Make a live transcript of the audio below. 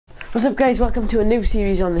What's up guys, welcome to a new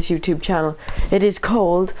series on this YouTube channel. It is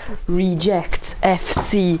called Rejects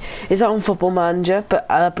FC. It's on Football Manager, but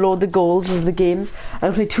I'll upload the goals of the games.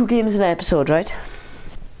 I'll play 2 games in an episode, right?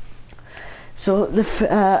 So,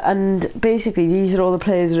 and basically these are all the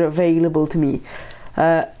players that are available to me.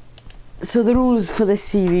 So the rules for this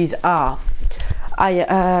series are, let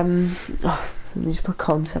me just put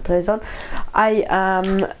concept players on. I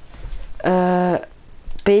am,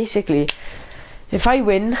 basically, if I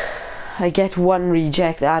win, I get 1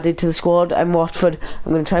 reject added to the squad. I'm Watford.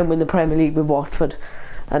 I'm going to try and win the Premier League with Watford.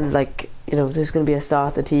 And, like, you know, there's going to be a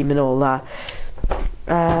starter team and all that.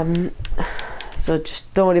 So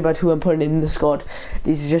just don't worry about who I'm putting in the squad.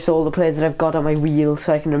 These are just all the players that I've got on my wheel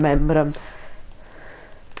so I can remember them.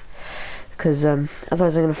 Because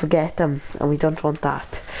otherwise I'm going to forget them. And we don't want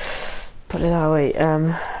that. Put it that way.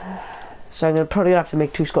 So I'm probably going to have to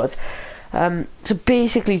make 2 squads. So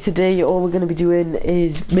basically today all we're going to be doing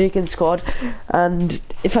is making squad, and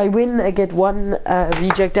if I win I get 1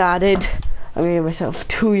 reject added. I'm going to give myself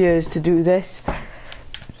 2 years to do this,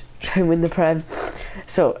 try and win the Prem.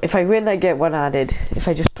 So if I win I get 1 added. If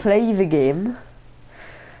I just play the game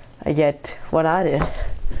I get 1 added.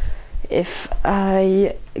 If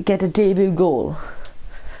I get a debut goal,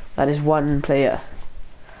 that is 1 player.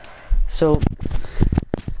 So,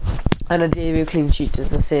 and a debut clean sheet is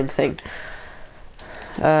the same thing.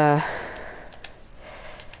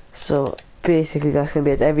 So basically that's going to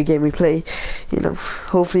be it. Every game we play, you know,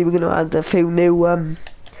 hopefully we're going to add a few new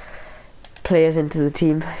players into the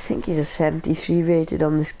team. I think he's a 73 rated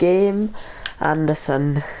on this game.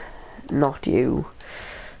 Anderson, not you.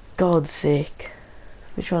 God's sake.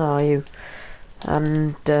 Which one are you?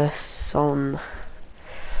 Anderson.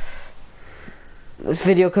 This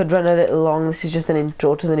video could run a little long. This is just an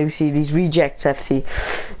intro to the new series, Rejects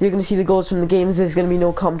FC. You're going to see the goals from the games. There's going to be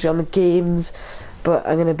no commentary on the games, but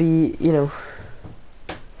I'm going to be, you know,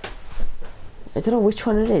 I don't know which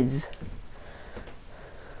one it is.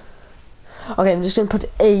 Okay, I'm just going to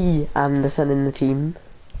put A Anderson in the team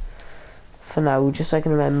for now, just so I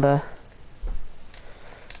can remember.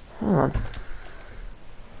 Hang on.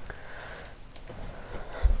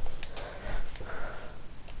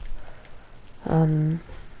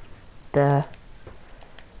 The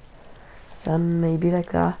son, maybe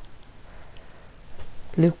like that.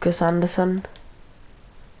 Lucas Anderson.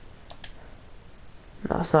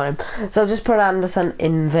 No, it's not him. So I'll just put Anderson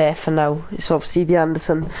in there for now. So obviously the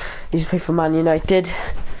Anderson, he just played for Man United.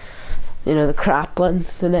 You know, the crap one.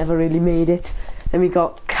 They never really made it. Then we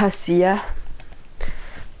got Casilla.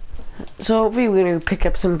 So hopefully we're going to pick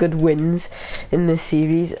up some good wins in this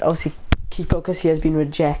series. Obviously Kiko Casilla has been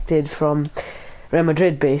rejected from Real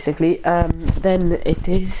Madrid, basically. Then it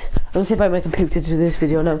is, I'm going to say by my computer to do this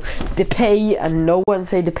video now, Depay, and no one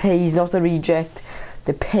say Depay, he's not a reject.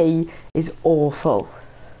 Depay is awful.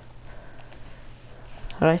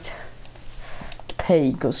 Alright,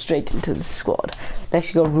 Depay goes straight into the squad.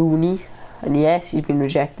 Next you got Rooney, and yes, he's been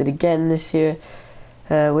rejected again this year.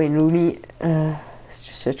 Wayne Rooney, let's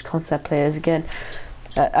just search concept players again.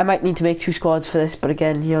 I might need to make 2 squads for this, but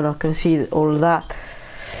again, you're not going to see all of that.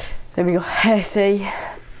 Then we got Hesse.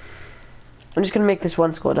 I'm just going to make this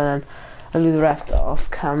 1 squad and then I'll do the rest off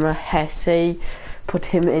camera. Hesse, put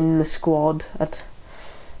him in the squad.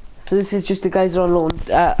 So this is just the guys that are on loan,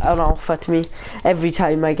 on offer to me every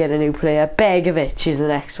time I get a new player. Begovic is the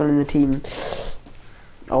next one in the team.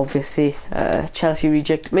 Obviously, Chelsea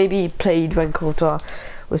reject. Maybe he played when Courtois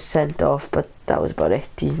was sent off, but that was about it.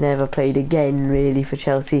 He's never played again really for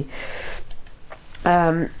Chelsea.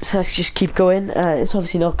 So let's just keep going. It's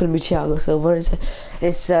obviously not going to be Thiago Silva, is it?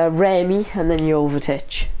 It's Remy and then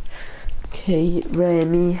Jovetic. Okay,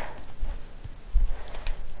 Remy.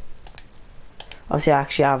 Obviously I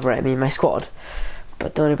actually have Remy in my squad,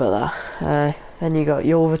 but don't worry about that. Then you got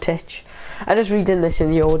Jovetic. I just reading this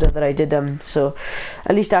in the order that I did them, so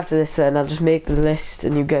at least after this then I'll just make the list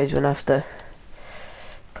and you guys won't have to.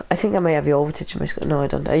 I think I may have Jovetic in my squad. No, I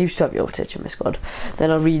don't. I used to have Jovetic in my squad. Then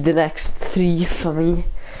I'll read the next 3 for me.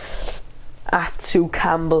 Atsu,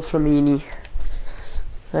 Campbell, Flamini.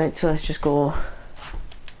 Right, so let's just go.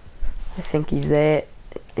 I think he's there.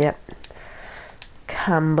 Yep.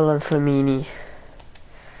 Campbell and Flamini.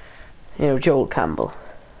 You know, Joel Campbell.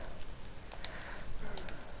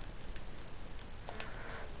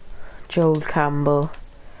 Joel Campbell.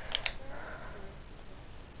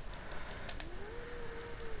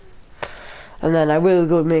 And then I will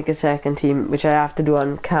go make a second team, which I have to do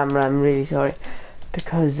on camera. I'm really sorry,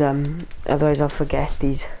 because otherwise I'll forget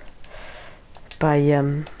these. By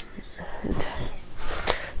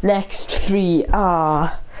next 3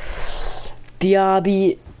 are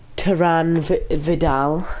Diaby, Turan,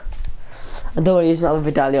 Vidal. And don't worry, it's not the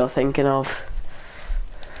Vidal you're thinking of.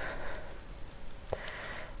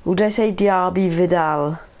 Would I say Diaby,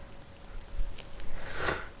 Vidal?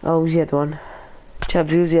 Oh, who's the other one?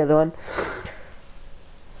 Chubbs, who's the other one?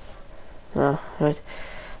 Oh, right.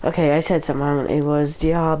 Okay, I said something. It was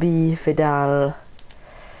Diaby, Vidal,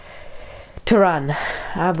 Turan,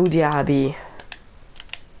 Abu Dhabi.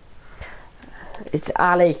 It's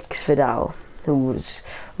Alex Vidal, who was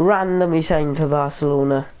randomly signed for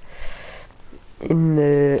Barcelona in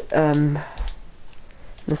the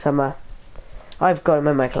summer. I've got him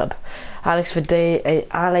in my club. Alex Vidal.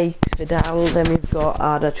 Then we've got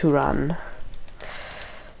Ada Turan.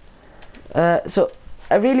 So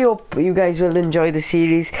I really hope you guys will enjoy the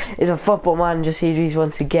series. It's a Football Manager series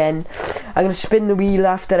once again. I'm going to spin the wheel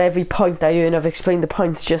after every point I earn. I've explained the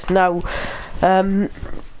points just now.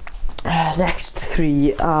 Next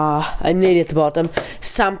three are, I'm nearly at the bottom,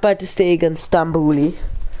 Sampa, Ter Stegen, Stambouli.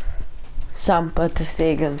 Sampa, Ter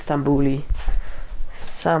Stegen, Stambouli.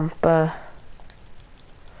 Sampa,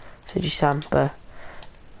 Sergi Sampa.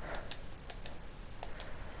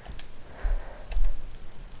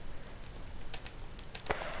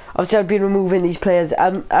 Obviously I'll be removing these players.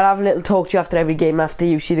 I'll have a little talk to you after every game, after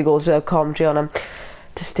you see the goals without commentary on them.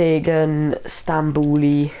 Ter Stegen,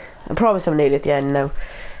 Stambouli. I promise I'm nearly at the end now.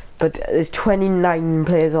 But there's 29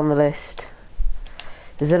 players on the list.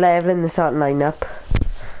 There's 11 in the starting lineup.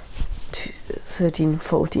 13,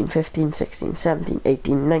 14, 15, 16, 17,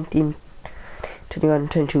 18, 19, 21,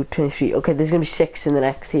 22, 23. Okay, there's going to be 6 in the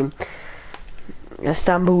next team.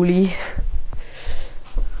 Stambouli.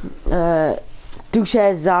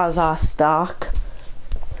 Duches, Zaza, Stark.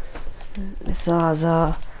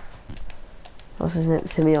 Zaza. What's his name?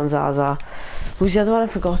 Simeon Zaza. Who's the other one? I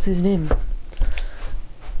forgot his name.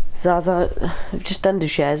 Zaza. I've just done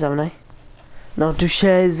Duches, haven't I? No,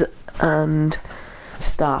 Duches and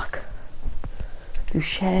Stark.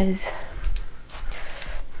 Duches.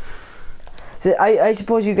 So I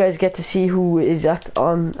suppose you guys get to see who is up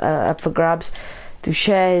for grabs.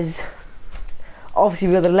 Duches. Obviously,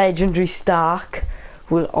 with the legendary Stark,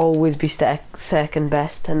 will always be second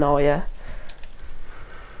best to Neuer.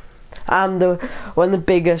 And one of the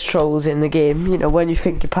biggest trolls in the game, you know, when you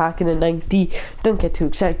think you're packing a 90, don't get too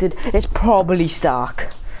excited. It's probably Stark.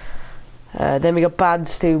 Then we got Bad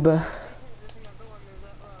Stuber.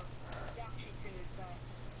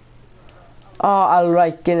 Oh,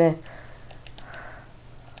 Alreich, innit?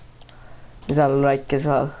 There's Alreich as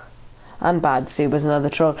well. And Bad Stuber's another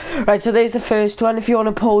troll. Right, so there's the first one. If you want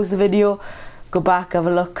to pause the video, go back, have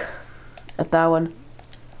a look at that one.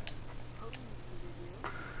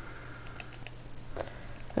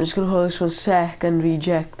 I'm just going to hold this one second,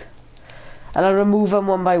 reject. And I'll remove them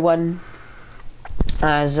one by one.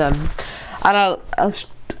 As and I'll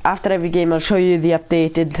after every game I'll show you the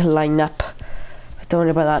updated lineup. But don't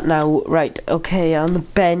worry about that now. Right, okay, on the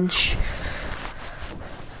bench.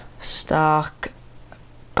 Stark,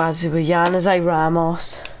 Januzaj,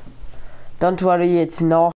 Ramos. Don't worry, it's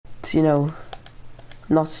not, you know,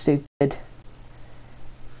 not stupid.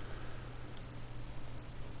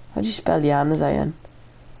 How do you spell Januzaj?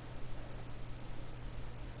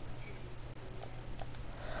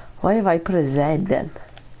 Why have I put a Z then?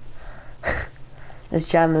 It's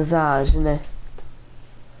Januzaj, isn't it?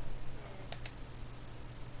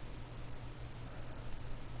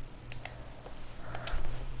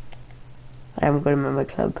 I haven't got him in my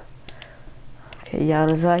club. Okay,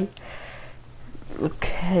 Januzaj.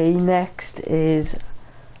 Okay, next is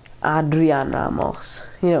Adrian Ramos.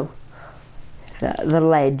 You know, the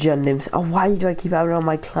legend himself. Oh, why do I keep having on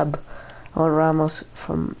my club? I want Ramos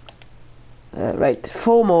from... right,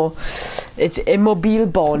 4 more. It's Immobile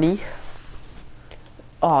Boni.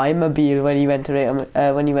 Oh, Immobile when he went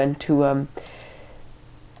to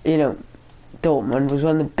you know, Dortmund was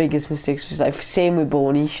one of the biggest mistakes of his life. Same with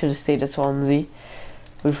Boni, should have stayed at Swansea.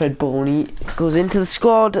 Wilfred Boni goes into the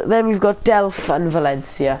squad. Then we've got Delph and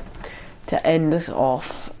Valencia to end us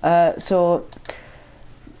off. So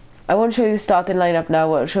I won't show you the starting lineup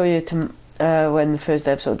now. I'll show you to when the first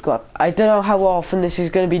episode go up. I don't know how often this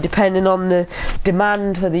is going to be, depending on the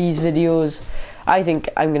demand for these videos. I think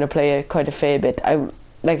I'm going to play quite a fair bit.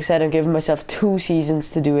 Like I said, I'm giving myself 2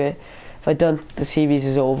 seasons to do it. If I don't, the series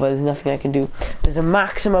is over. There's nothing I can do. There's a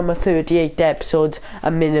maximum of 38 episodes,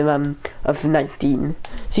 a minimum of 19.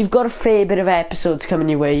 So you've got a fair bit of episodes coming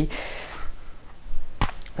your way.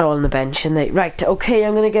 All on the bench, and right, okay,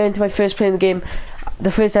 I'm going to get into my first play in the game.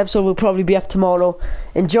 The first episode will probably be up tomorrow.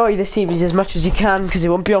 Enjoy the series as much as you can, because it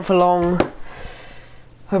won't be on for long.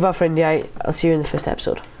 However, friendly, I'll see you in the first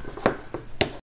episode.